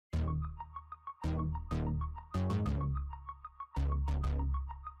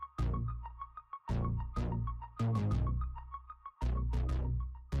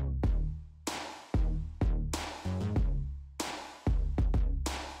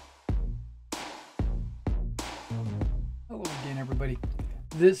Hello again, everybody.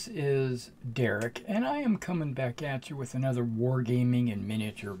 This is Derek, and I am coming back at you with another wargaming and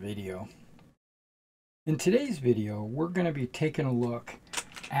miniature video. In today's video, we're going to be taking a look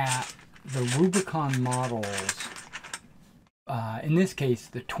at the Rubicon models, in this case,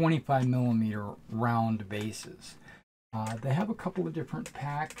 the 25mm round bases. They have a couple of different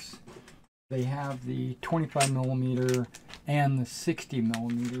packs. They have the 25mm and the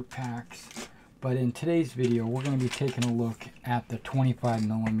 60mm packs. But in today's video, we're going to be taking a look at the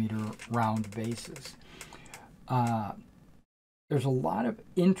 25mm round bases. There's a lot of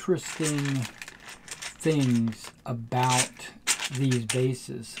interesting things about these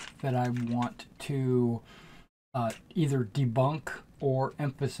bases that I want to either debunk or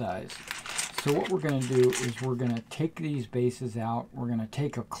emphasize. So what we're going to do is we're going to take these bases out. We're going to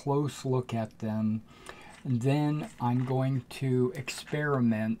take a close look at them. And then I'm going to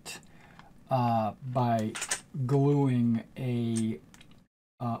experiment by gluing a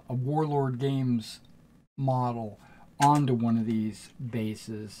Warlord Games model onto one of these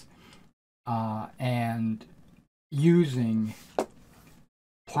bases and using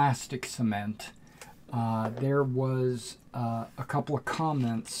plastic cement. There was a couple of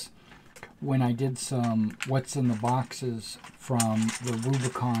comments when I did some what's in the boxes from the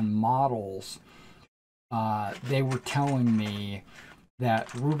Rubicon models. They were telling me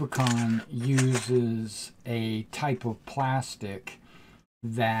that Rubicon uses a type of plastic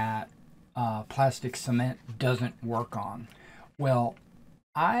that plastic cement doesn't work on. Well,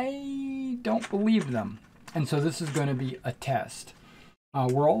 I don't believe them. And so this is going to be a test.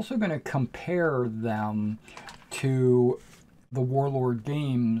 We're also going to compare them to the Warlord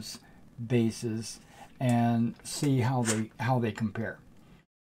Games bases and see how they compare.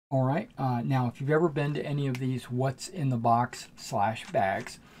 All right, now if you've ever been to any of these what's in the box /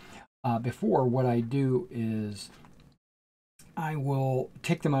 bags, before, what I do is I will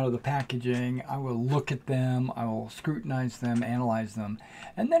take them out of the packaging, I will look at them, I will scrutinize them, analyze them,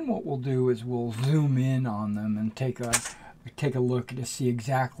 and then what we'll do is we'll zoom in on them and take a look to see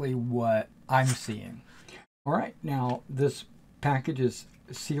exactly what I'm seeing. All right, now this package is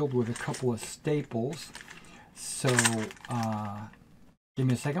sealed with a couple of staples, so give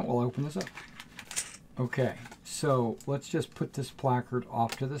me a second, we'll open this up. Okay, so let's just put this placard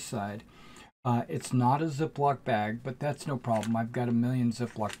off to the side. It's not a Ziploc bag, but that's no problem. I've got a million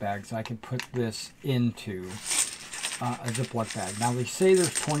Ziploc bags. I can put this into a Ziploc bag. Now, they say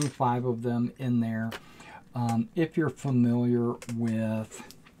there's 25 of them in there. If you're familiar with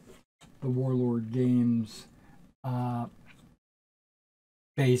the Warlord Games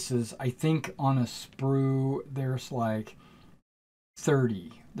bases, I think on a sprue there's like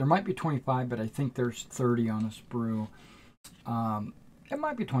 30. There might be 25, but I think there's 30 on a sprue. It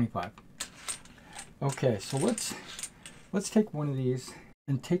might be 25. Okay, so let's take one of these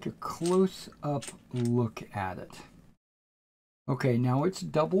and take a close-up look at it. Okay, now it's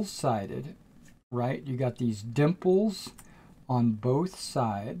double-sided, right? You got these dimples on both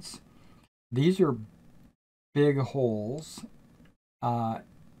sides. These are big holes,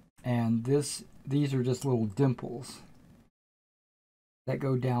 and these are just little dimples that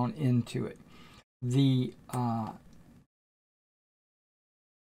go down into it.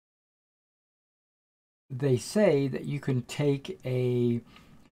 They say that you can take a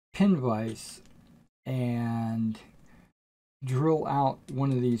pin vise and drill out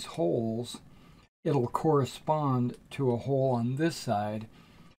one of these holes. It'll correspond to a hole on this side,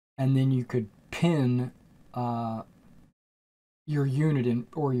 and then you could pin your unit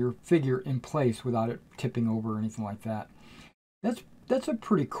or your figure in place without it tipping over or anything like that. That's a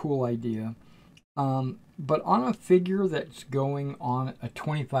pretty cool idea. But on a figure that's going on a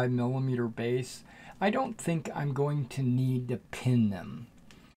 25mm base, I don't think I'm going to need to pin them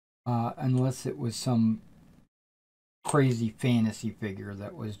unless it was some crazy fantasy figure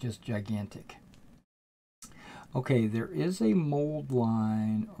that was just gigantic. Okay, there is a mold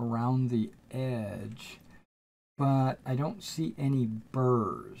line around the edge, but I don't see any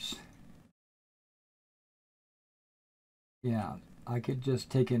burrs. Yeah, I could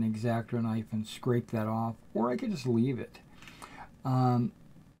just take an X-Acto knife and scrape that off, or I could just leave it.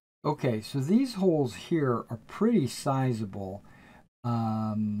 Okay, so these holes here are pretty sizable.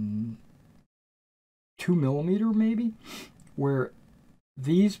 2mm maybe, where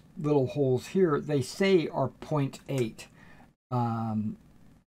these little holes here, they say are 0.8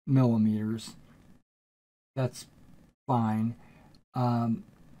 millimeters. That's fine.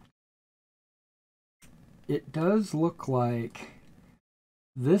 It does look like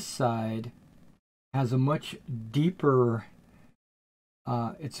this side has a much deeper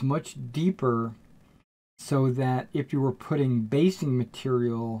it's much deeper so that if you were putting basing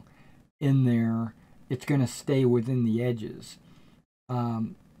material in there, it's going to stay within the edges.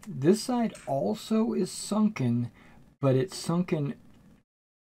 This side also is sunken, but it's sunken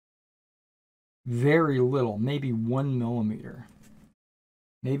very little, maybe 1 millimeter,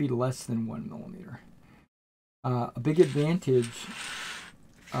 maybe less than 1 millimeter. A big advantage,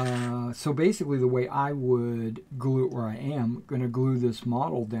 so basically the way I would glue it, where I am going to glue this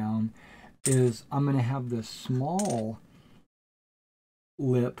model down, is I'm going to have this small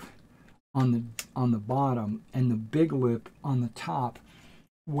lip on the bottom and the big lip on the top,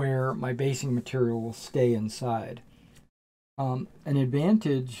 where my basing material will stay inside. An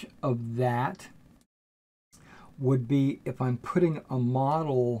advantage of that would be if I'm putting a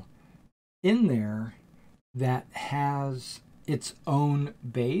model in there that has its own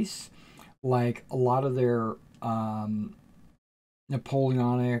base, like a lot of their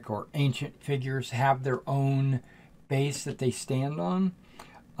Napoleonic or ancient figures have their own base that they stand on,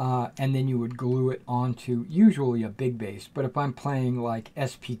 and then you would glue it onto usually a big base. But if I'm playing like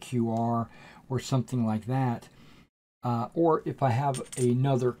SPQR or something like that, or if I have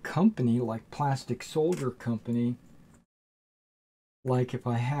another company like Plastic Soldier Company,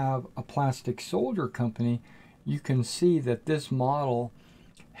 you can see that this model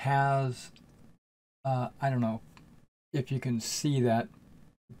has, I don't know if you can see that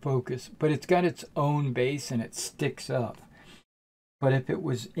focus, but it's got its own base and it sticks up. But if it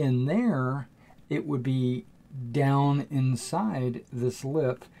was in there, it would be down inside this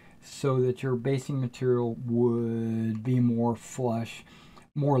lip, so that your basing material would be more flush,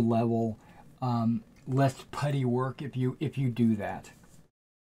 more level, less putty work if you do that.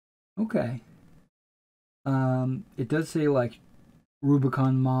 Okay. It does say like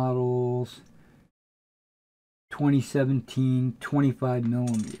Rubicon models, 2017, 25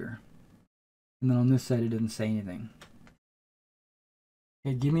 millimeter. And then on this side it didn't say anything.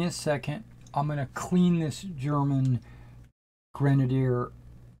 Okay, give me a second. I'm going to clean this German Grenadier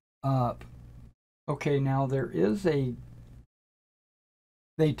up. Okay, now there is they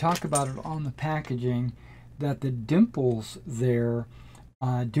talk about it on the packaging, that the dimples there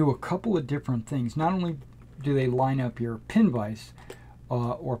do a couple of different things. Not only do they line up your pin vise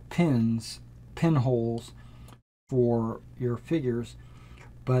or pinholes for your figures,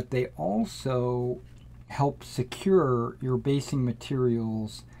 but they also help secure your basing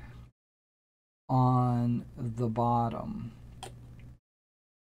materials on the bottom.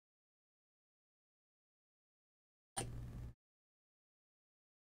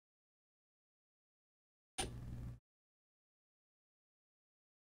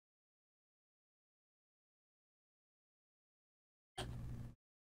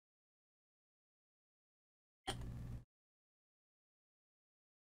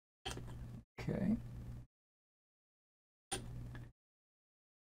 Okay.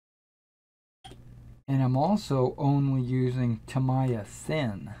 And I'm also only using Tamiya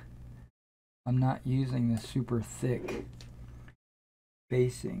thin. I'm not using the super thick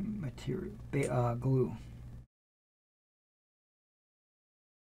basing material, glue.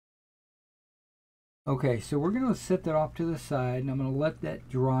 Okay, so we're going to set that off to the side, and I'm going to let that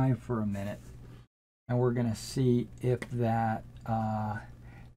dry for a minute. And we're going to see if that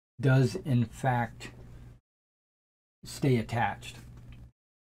does in fact stay attached.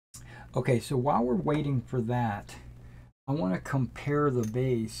 Okay, so while we're waiting for that, I want to compare the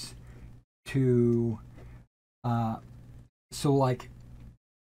base to, so like,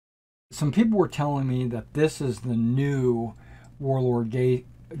 some people were telling me that this is the new Warlord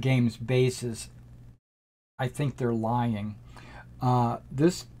Games bases. I think they're lying.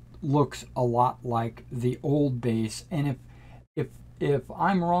 This looks a lot like the old base, and if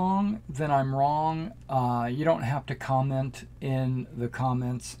I'm wrong, then I'm wrong. You don't have to comment in the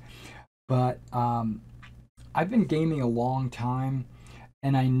comments, but I've been gaming a long time,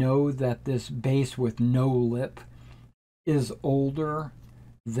 and I know that this base with no lip is older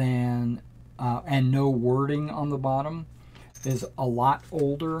than, and no wording on the bottom is a lot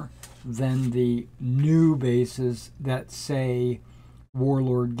older than the new bases that say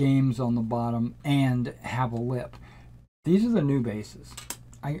Warlord Games on the bottom and have a lip. These are the new bases,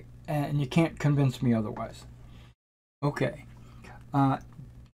 and you can't convince me otherwise. Okay,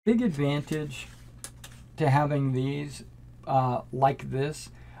 big advantage to having these like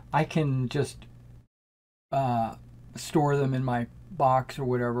this. I can just store them in my box or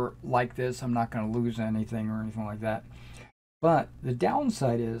whatever like this. I'm not going to lose anything or anything like that. But the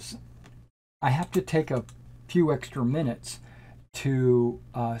downside is I have to take a few extra minutes to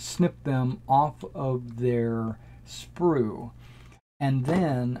snip them off of their sprue, and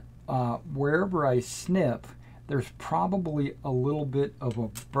then wherever I snip, there's probably a little bit of a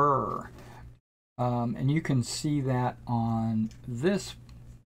burr. And you can see that on this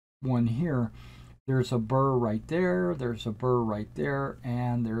one here. There's a burr right there, there's a burr right there,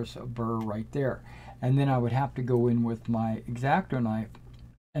 and there's a burr right there. And then I would have to go in with my X-Acto knife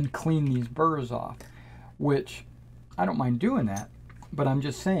and clean these burrs off, which I don't mind doing that, but I'm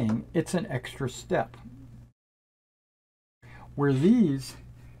just saying it's an extra step. Where these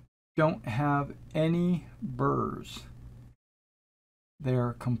don't have any burrs.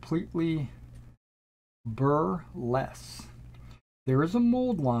 They're completely burr-less. There is a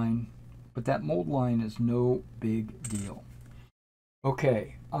mold line, but that mold line is no big deal.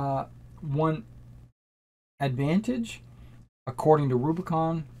 Okay, one advantage, according to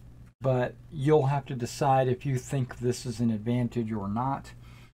Rubicon, but you'll have to decide if you think this is an advantage or not.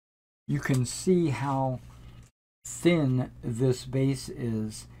 You can see how thin this base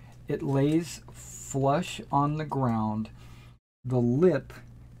is. It lays flush on the ground. The lip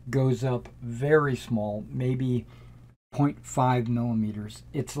goes up very small, maybe 0.5 millimeters.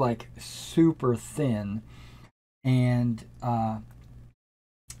 It's like super thin. And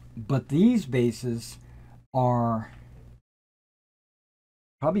but these bases are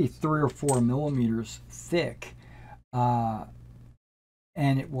probably 3 or 4 millimeters thick, and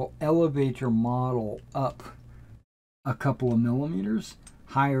it will elevate your model up a couple of millimeters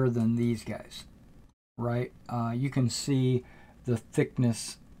higher than these guys, right? You can see the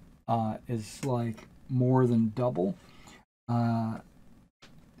thickness is like more than double.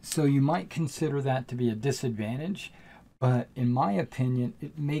 So you might consider that to be a disadvantage, but in my opinion,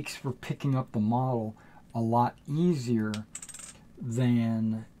 it makes for picking up the model a lot easier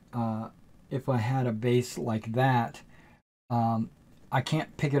than if I had a base like that. I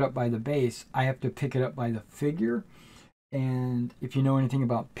can't pick it up by the base. I have to pick it up by the figure. And if you know anything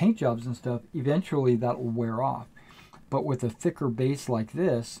about paint jobs and stuff, eventually that will wear off. But with a thicker base like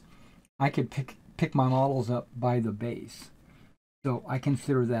this, I could pick my models up by the base. So I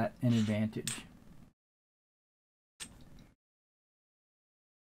consider that an advantage.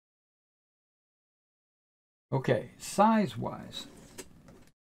 Okay, size-wise,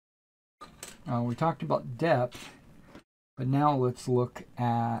 we talked about depth, but now let's look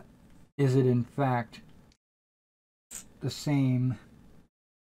at, is it in fact the same?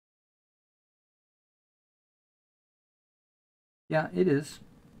 Yeah, it is.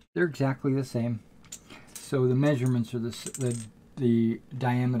 They're exactly the same. So the measurements are the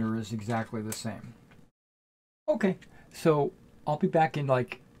diameter is exactly the same. Okay, so I'll be back in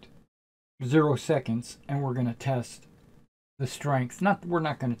like 0 seconds, and we're going to test the strength. We're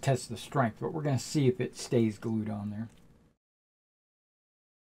not going to test the strength, but we're going to see if it stays glued on there.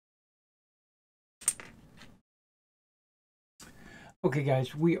 Okay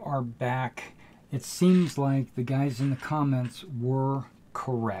guys, we are back. It seems like the guys in the comments were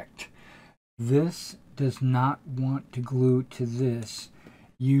correct. This does not want to glue to this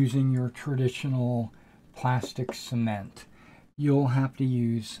using your traditional plastic cement. You'll have to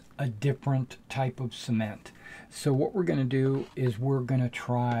use a different type of cement. So what we're going to do is we're going to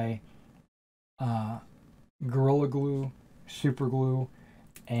try Gorilla Glue, Super Glue,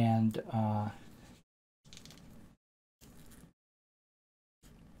 and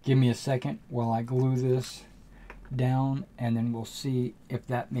give me a second while I glue this down, and then we'll see if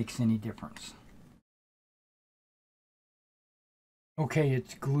that makes any difference. Okay,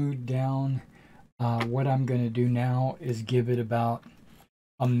 it's glued down. What I'm going to do now is give it about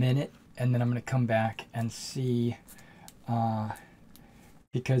a minute, and then I'm going to come back and see,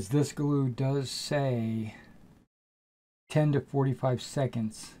 because this glue does say 10 to 45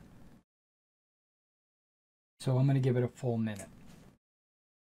 seconds. So I'm going to give it a full minute.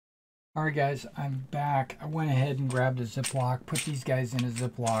 Alright guys, I'm back. I went ahead and grabbed a Ziploc, put these guys in a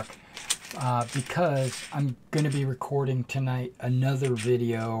Ziploc, because I'm going to be recording tonight another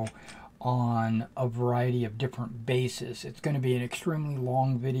video on a variety of different bases. It's going to be an extremely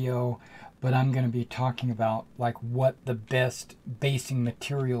long video, but I'm going to be talking about like what the best basing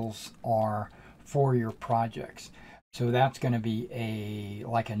materials are for your projects. So that's going to be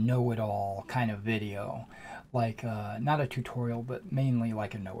like a know-it-all kind of video, like not a tutorial, but mainly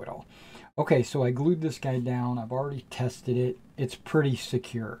like a know-it-all. Okay, so I glued this guy down. I've already tested it. It's pretty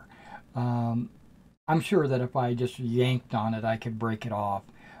secure. I'm sure that if I just yanked on it, I could break it off.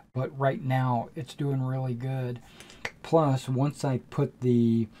 But right now, it's doing really good. Plus, once I put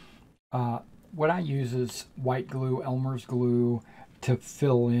the, what I use is white glue, Elmer's glue, to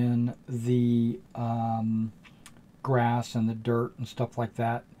fill in the grass and the dirt and stuff like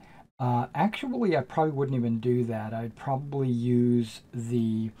that. Actually, I probably wouldn't even do that. I'd probably use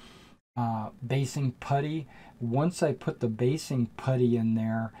the basing putty. Once I put the basing putty in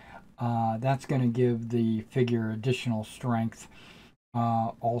there, that's going to give the figure additional strength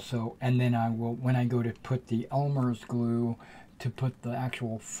also. And then I will, when I go to put the Elmer's glue to put the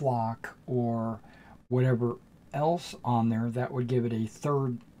actual flock or whatever else on there, that would give it a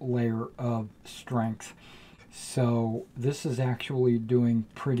third layer of strength. So this is actually doing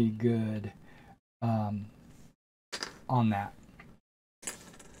pretty good on that.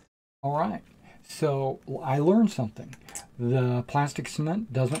 All right, so I learned something. The plastic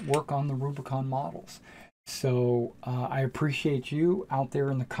cement doesn't work on the Rubicon models. So I appreciate you out there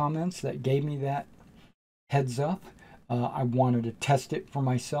in the comments that gave me that heads up. I wanted to test it for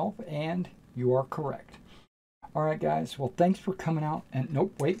myself, and you are correct. All right, guys. Well, thanks for coming out. And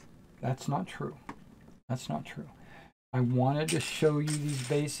nope, wait, that's not true. That's not true. I wanted to show you these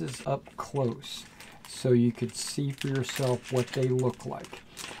bases up close so you could see for yourself what they look like.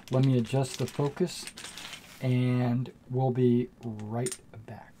 Let me adjust the focus, and we'll be right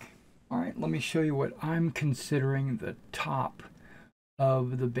back. All right, let me show you what I'm considering the top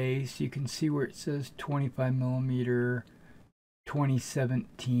of the base. You can see where it says 25mm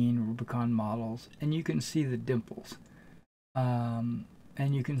 2017 Rubicon models, and you can see the dimples, and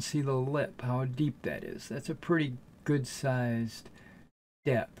you can see the lip, how deep that is. That's a pretty good sized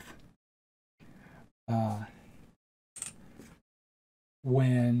depth.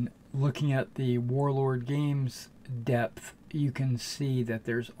 When looking at the Warlord Games depth, you can see that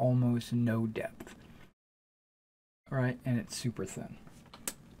there's almost no depth. All right, and it's super thin.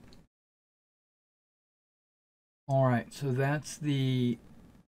 All right, so that's the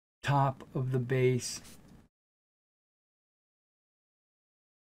top of the base.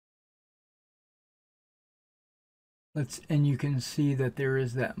 And you can see that there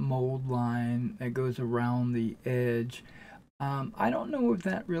is that mold line that goes around the edge. I don't know if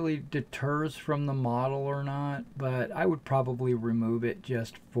that really deters from the model or not, but I would probably remove it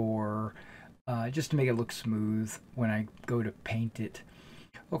just for just to make it look smooth when I go to paint it.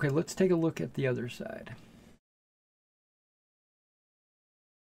 Okay, let's take a look at the other side.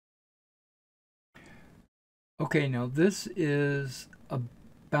 Okay, now this is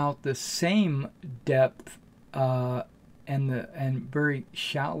about the same depth and very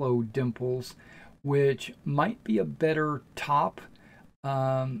shallow dimples, which might be a better top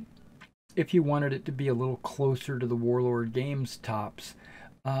if you wanted it to be a little closer to the Warlord Games tops.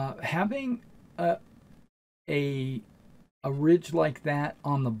 Having a ridge like that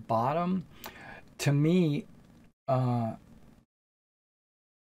on the bottom, to me,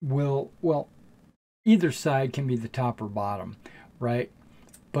 well, either side can be the top or bottom, right?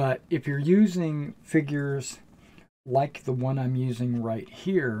 But if you're using figures like the one I'm using right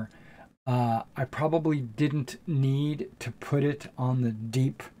here, I probably didn't need to put it on the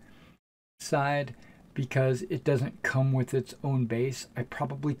deep side because it doesn't come with its own base. I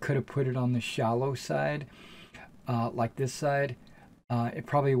probably could have put it on the shallow side, like this side. It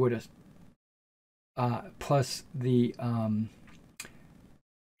probably would have, plus the,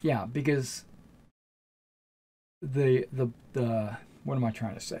 yeah, because the what am I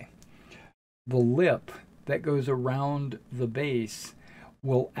trying to say? The lip that goes around the base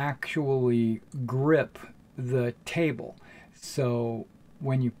will actually grip the table. So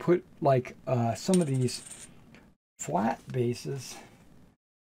when you put like some of these flat bases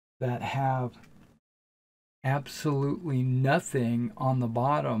that have absolutely nothing on the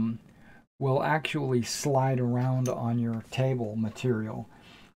bottom will actually slide around on your table material,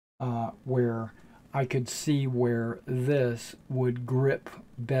 where I could see where this would grip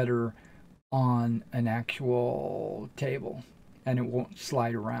better on an actual table and it won't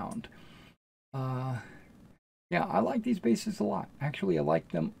slide around. Yeah, I like these bases a lot. Actually, I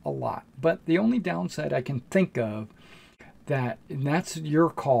like them a lot. But the only downside I can think of, and that's your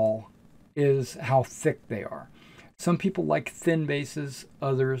call, is how thick they are. Some people like thin bases.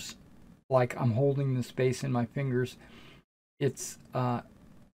 Others, like I'm holding this base in my fingers, it's a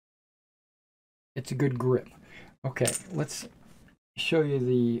good grip. Okay, let's show you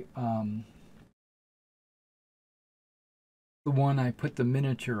the one I put the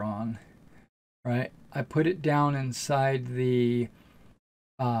miniature on. Right, I put it down inside the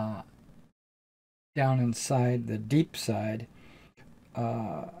deep side,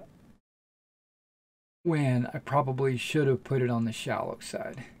 when I probably should have put it on the shallow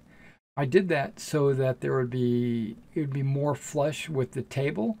side. I did that so that it would be more flush with the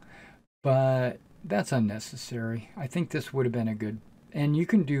table, but that's unnecessary. I think this would have been a good, and you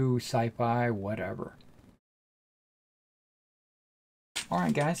can do Sci-Fi, whatever. All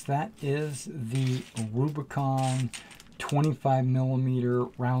right, guys, that is the Rubicon 25 millimeter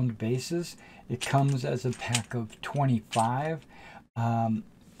round bases. It comes as a pack of 25.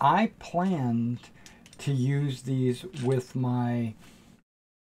 I planned to use these with my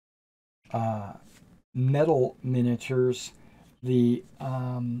metal miniatures, the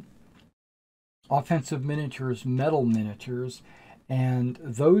offensive miniatures, metal miniatures, and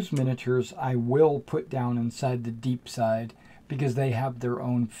those miniatures I will put down inside the deep side because they have their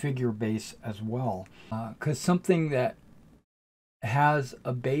own figure base as well. Because something that has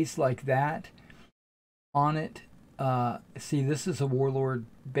a base like that on it, see, this is a Warlord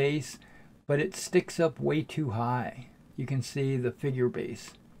base, but it sticks up way too high. You can see the figure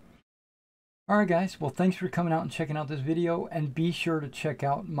base. Alright guys, well thanks for coming out and checking out this video, and be sure to check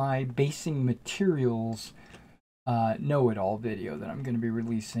out my basing materials know-it-all video that I'm going to be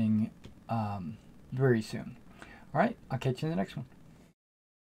releasing very soon. Alright, I'll catch you in the next one.